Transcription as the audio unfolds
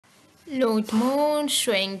Load mode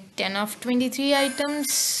showing 10 of 23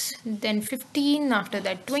 items, then 15, after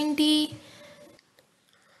that 20.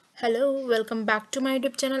 Hello, welcome back to my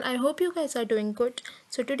YouTube channel. I hope you guys are doing good.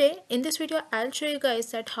 So today in this video I'll show you guys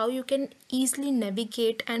that how you can easily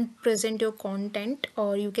navigate and present your content,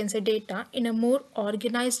 or you can say data, in a more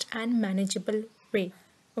organized and manageable way.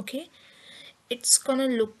 Okay, it's gonna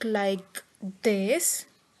look like this.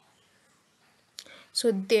 So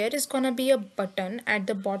there is gonna be a button at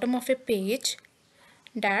the bottom of a page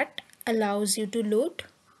that allows you to load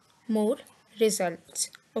more results.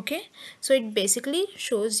 Okay, so it basically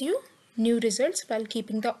shows you new results while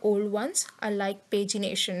keeping the old ones, unlike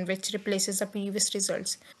pagination, which replaces the previous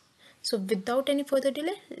results. So without any further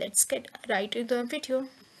delay, let's get right into the video.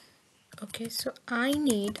 Okay, so I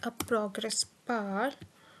need a progress bar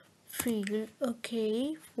field.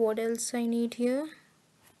 Okay, what else I need here?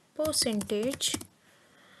 Percentage.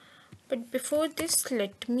 But before this,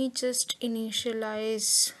 let me just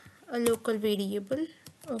initialize a local variable.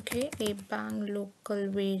 Okay, a bang local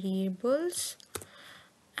variables,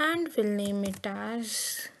 and we'll name it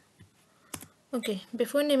as, okay,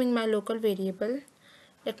 before naming my local variable,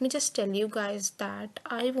 let me just tell you guys that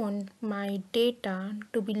I want my data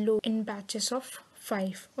to be loaded in batches of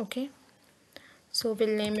 5. Okay, so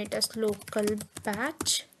we'll name it as local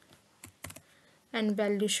batch and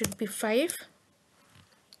value should be 5.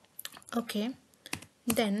 Okay,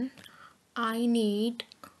 then I need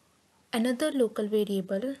another local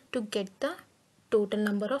variable to get the total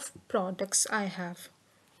number of products I have.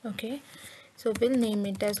 Okay, so we'll name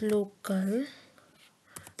it as local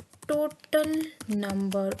total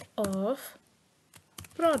number of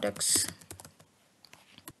products.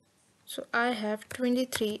 So I have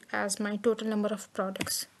 23 as my total number of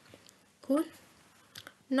products. Cool.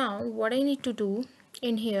 Now what I need to do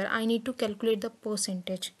in here, I need to calculate the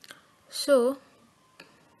percentage. So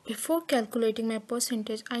before calculating my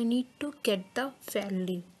percentage, I need to get the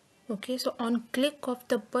value. Okay, so on click of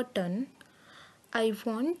the button, I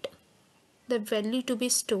want the value to be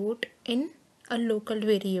stored in a local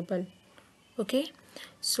variable. Okay,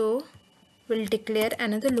 so we'll declare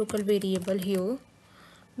another local variable here.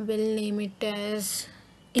 We'll name it as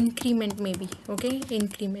increment, maybe. Okay,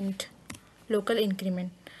 increment, local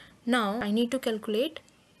increment. Now I need to calculate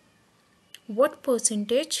what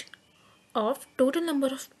percentage of total number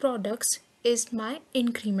of products is my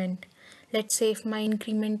increment. Let's say if my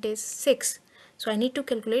increment is 6, so I need to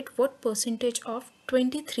calculate what percentage of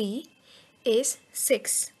 23 is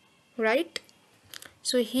 6, right?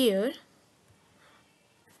 So here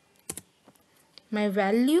my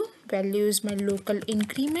value is my local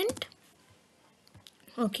increment,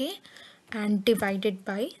 okay, and divided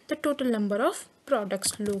by the total number of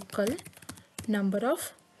products, local number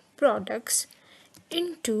of products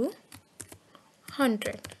into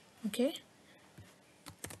 100. Okay,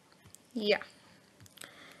 yeah,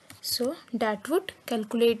 so that would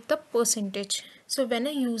calculate the percentage. So when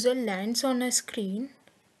a user lands on a screen,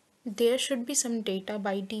 there should be some data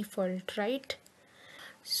by default, right?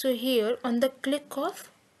 So here on the click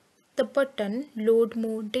of the button load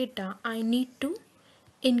more data, I need to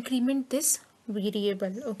increment this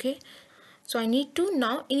variable. Okay, so I need to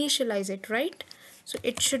now initialize it, right? So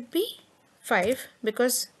it should be 5,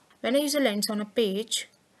 because when a user lands on a page,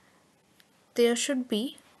 there should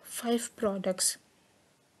be 5 products.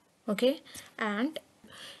 Okay, and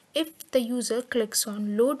if the user clicks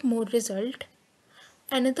on load more result,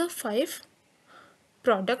 another 5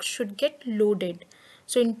 products should get loaded.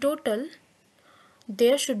 So in total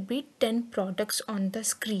there should be 10 products on the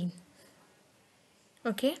screen.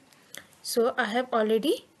 Okay, so I have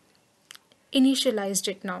already initialized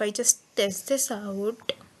it. Now I just test this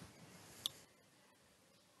out.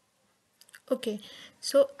 Okay,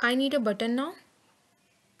 so I need a button now.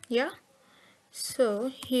 Yeah,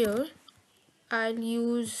 so here I'll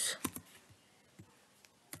use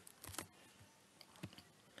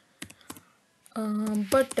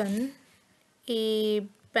button, a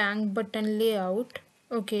bank button layout.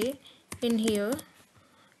 Okay, in here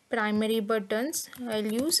primary buttons,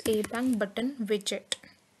 I'll use a bank button widget.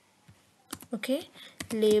 Okay,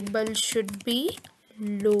 label should be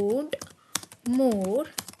load more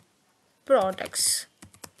products.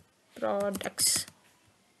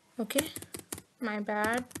 Okay, my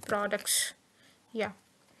bad, products. Yeah,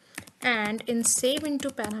 and in save into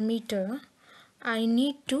parameter, I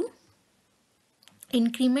need to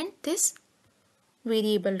increment this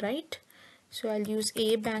variable, right? So I'll use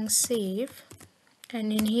a bank save,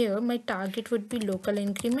 and in here my target would be local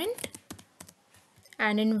increment,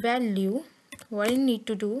 and in value what I need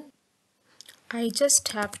to do, I just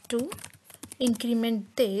have to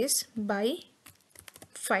increment this by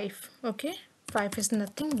 5. Okay, 5 is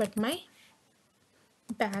nothing but my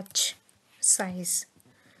batch size.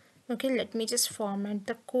 Okay, let me just format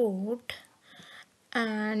the code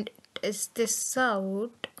and test this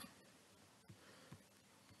out.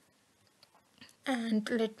 And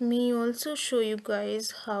let me also show you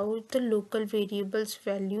guys how the local variables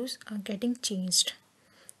values are getting changed.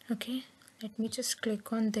 Okay, let me just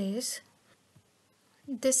click on this.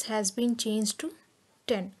 This has been changed to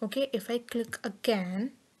 10. Okay, if I click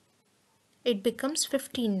again, it becomes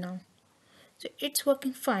 15 now. So it's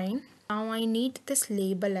working fine. Now I need this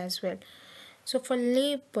label as well. So for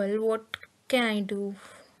label, what can I do?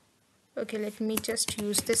 Okay, let me just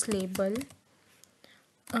use this label.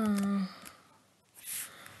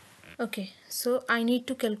 Okay, so I need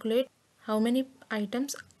to calculate how many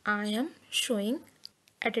items I am showing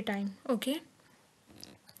at a time. Okay,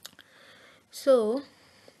 so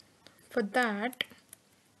for that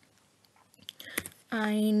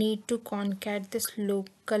I need to concat this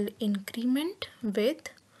local increment with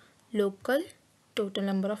local total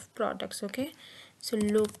number of products. Okay, so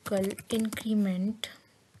local increment,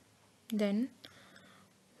 then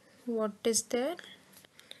what is there?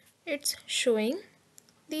 It's showing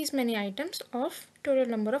these many items of total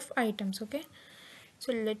number of items. Okay,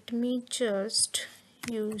 so let me just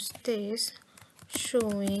use this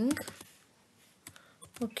showing.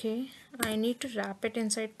 Okay, I need to wrap it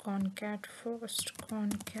inside concat first.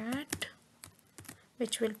 Concat,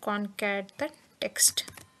 which will concat the text.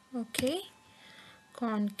 Okay,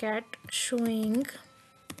 concat showing,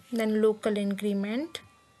 then local increment,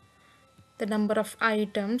 the number of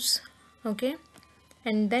items. Okay,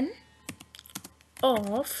 and then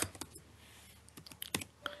of,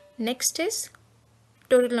 next is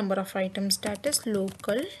total number of items, that is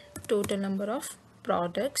local total number of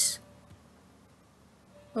products.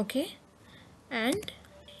 Okay, and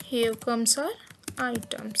here comes our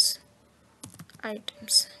items.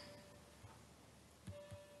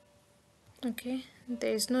 Okay,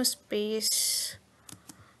 there is no space.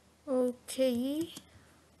 Okay,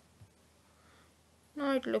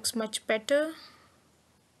 now it looks much better.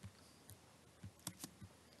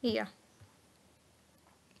 Yeah,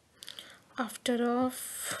 after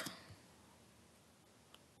off,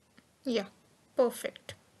 yeah,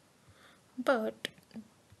 perfect. But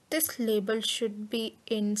this label should be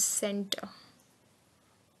in center.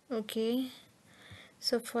 Okay,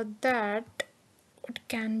 so for that, what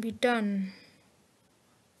can be done?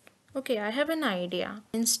 Okay, I have an idea.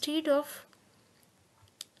 Instead of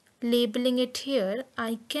labeling it here,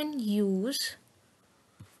 I can use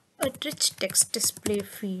a rich text display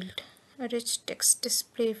field.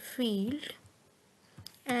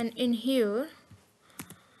 And in here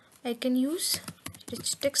I can use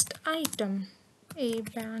rich text item, a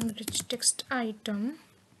bang rich text item,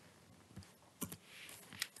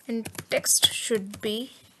 and text should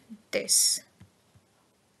be this.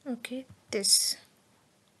 Okay, this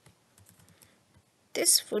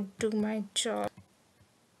would do my job.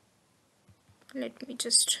 Let me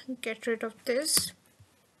just get rid of this.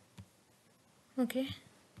 Okay,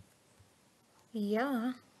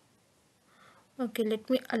 yeah. Okay, let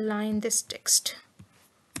me align this text.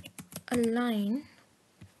 Align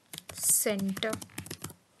center.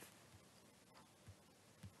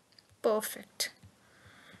 Perfect.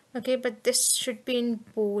 Okay, but this should be in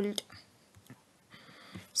bold.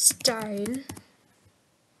 Style,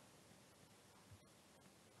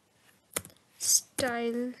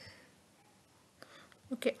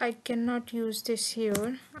 okay, I cannot use this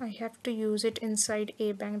here. I have to use it inside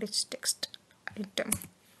a bang rich text item.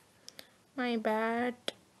 My bad.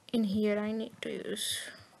 In here I need to use,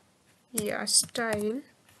 yeah, style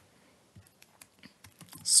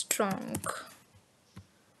strong.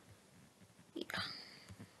 Yeah,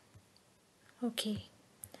 okay,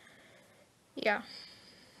 yeah,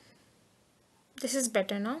 this is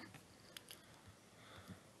better now.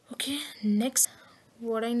 Okay, next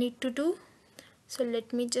what I need to do, so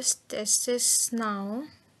let me just test this now,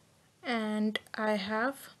 and I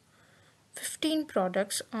have 15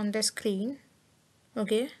 products on the screen.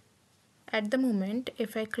 Okay, at the moment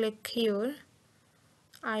if I click here,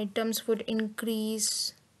 items would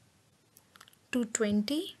increase to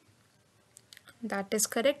 20. That is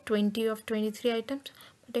correct, 20 of 23 items.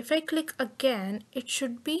 But if I click again, it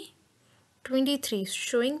should be 23,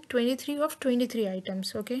 showing 23 of 23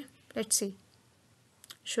 items. Okay, let's see,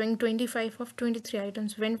 showing 25 of 23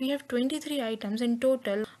 items. When we have 23 items in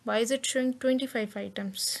total, why is it showing 25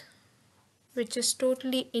 items, which is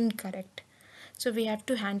totally incorrect? So we have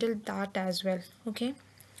to handle that as well. Okay,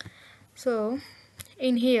 so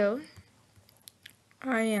in here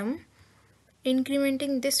I am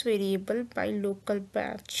incrementing this variable by local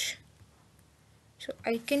batch. So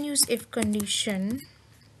I can use if condition.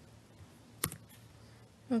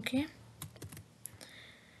 Okay,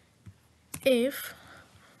 if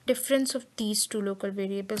difference of these two local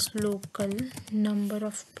variables, local number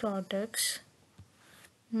of products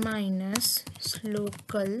minus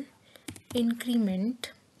local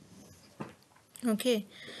increment. Okay,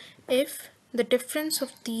 if the difference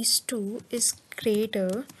of these two is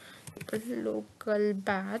greater, local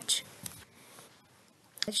batch,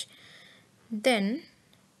 then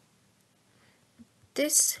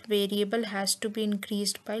this variable has to be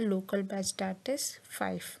increased by local batch, that is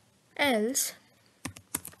 5. Else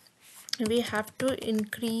we have to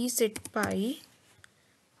increase it by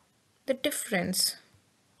the difference,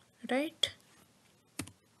 right?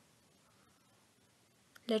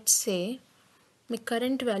 Let's say my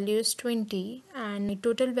current value is 20 and my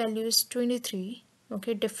total value is 23.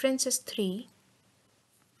 Okay, difference is 3.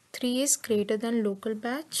 3 is greater than local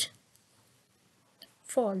batch.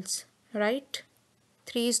 False, right?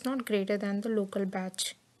 3 is not greater than the local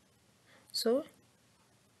batch. So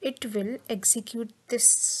it will execute this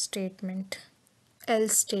statement,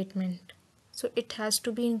 else statement. So it has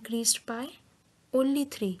to be increased by only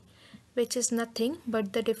 3, which is nothing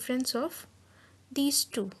but the difference of these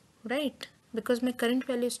two, right? Because my current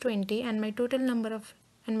value is 20 and my total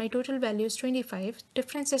value is 25,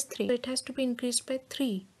 difference is 3. So it has to be increased by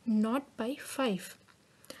 3, not by 5.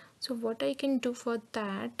 So what I can do for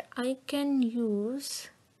that, I can use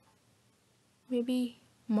maybe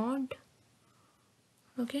mod.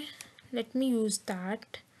 Okay, let me use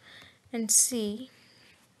that and see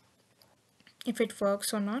if it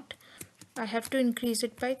works or not. I have to increase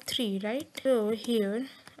it by 3, right? So here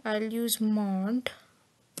I'll use mod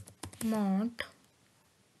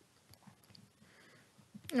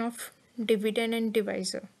of dividend and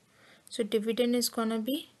divisor. So dividend is gonna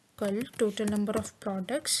be equal total number of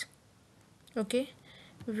products. Okay,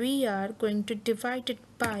 we are going to divide it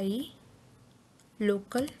by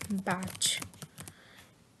local batch.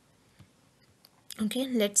 Okay,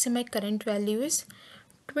 let's say my current value is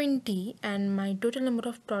 20 and my total number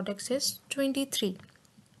of products is 23.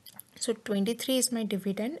 So 23 is my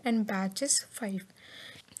dividend and batch is 5.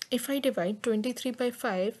 If I divide 23 by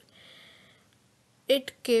 5,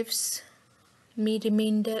 it gives me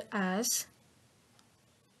remainder as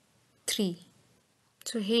 3.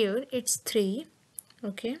 So here it's 3.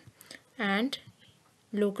 Okay, and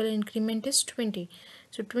local increment is 20.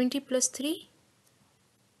 So 20 plus 3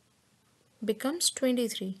 becomes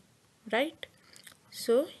 23, right?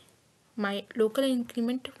 So my local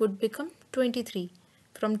increment would become 23,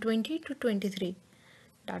 from 20 to 23.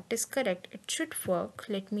 That is correct. It should work.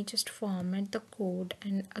 Let me just format the code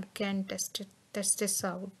and again test this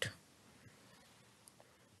out.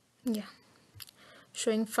 Yeah,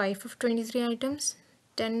 showing 5 of 23 items.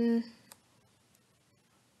 Then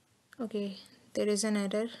okay, there is an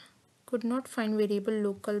error. Could not find variable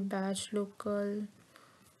local batch local.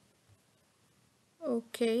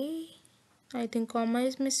 Okay, I think comma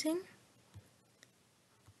is missing.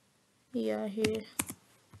 Yeah, here.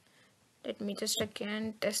 Let me just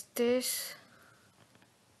again test this.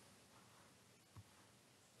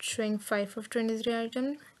 Showing 5 of 23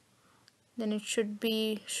 items. Then it should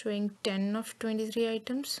be showing 10 of 23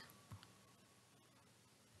 items.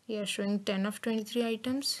 Yeah, showing 10 of 23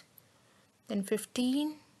 items. Then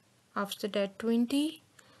 15. After that 20.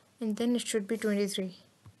 And then it should be 23.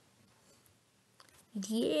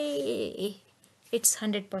 Yay! It's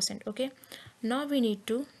 100%. Okay. Now we need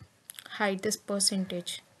to hide this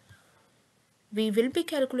percentage. We will be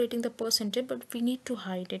calculating the percentage, but we need to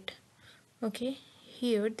hide it. Okay,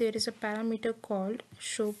 here there is a parameter called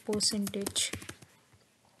show percentage,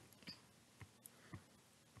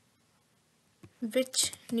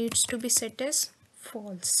 which needs to be set as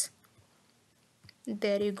false.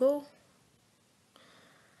 There you go.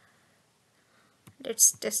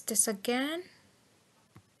 Let's test this again.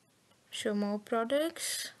 Show more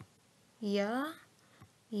products. Yeah,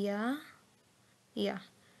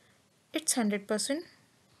 it's 100%.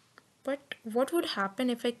 But what would happen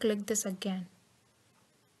if I click this again?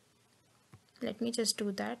 Let me just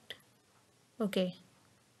do that. Okay,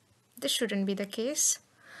 this shouldn't be the case.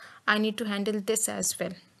 I need to handle this as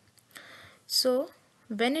well. So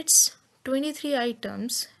when it's 23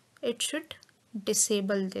 items, it should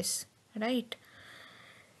disable this, right?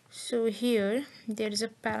 So here there is a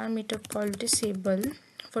parameter called disable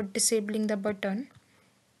for disabling the button.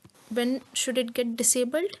 When should it get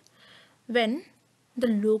disabled? When the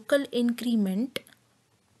local increment,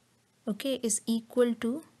 okay, is equal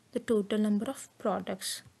to the total number of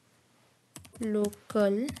products.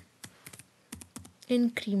 Local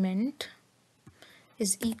increment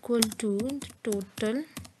is equal to the total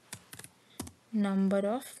number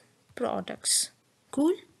of products.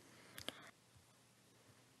 Cool?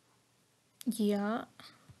 Yeah.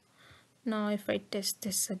 Now if I test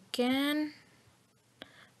this again,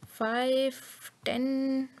 5,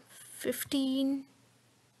 10, 15,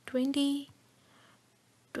 20,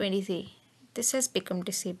 23. This has become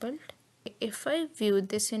disabled. If I view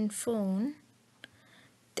this in phone,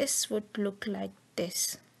 this would look like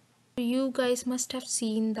this. You guys must have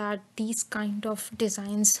seen that these kind of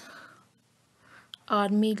designs are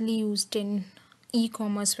mainly used in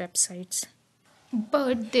e-commerce websites.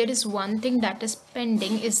 But there is one thing that is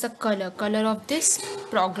pending, is the color of this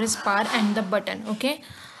progress bar and the button. Okay,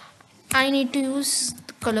 I need to use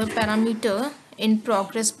the color parameter in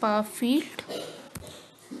progress bar field.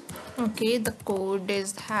 Okay, the code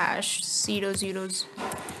is hash 00000.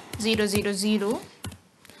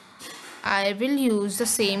 I will use the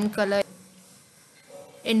same color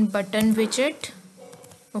in button widget.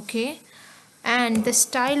 Okay, and the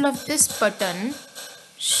style of this button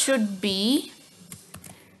should be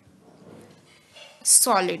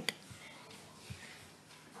solid.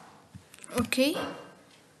 Okay,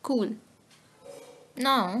 cool.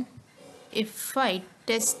 Now if I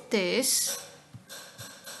test this,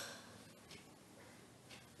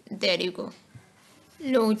 there you go.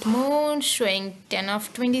 Load mode showing 10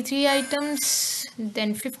 of 23 items,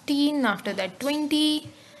 then 15, after that 20,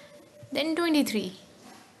 then 23.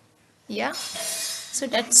 Yeah, so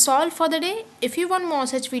that's all for the day. If you want more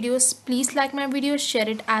such videos, please like my video, share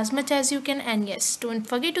it as much as you can, and yes, don't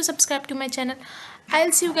forget to subscribe to my channel.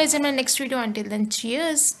 I'll see you guys in my next video. Until then,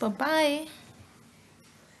 cheers, bye bye.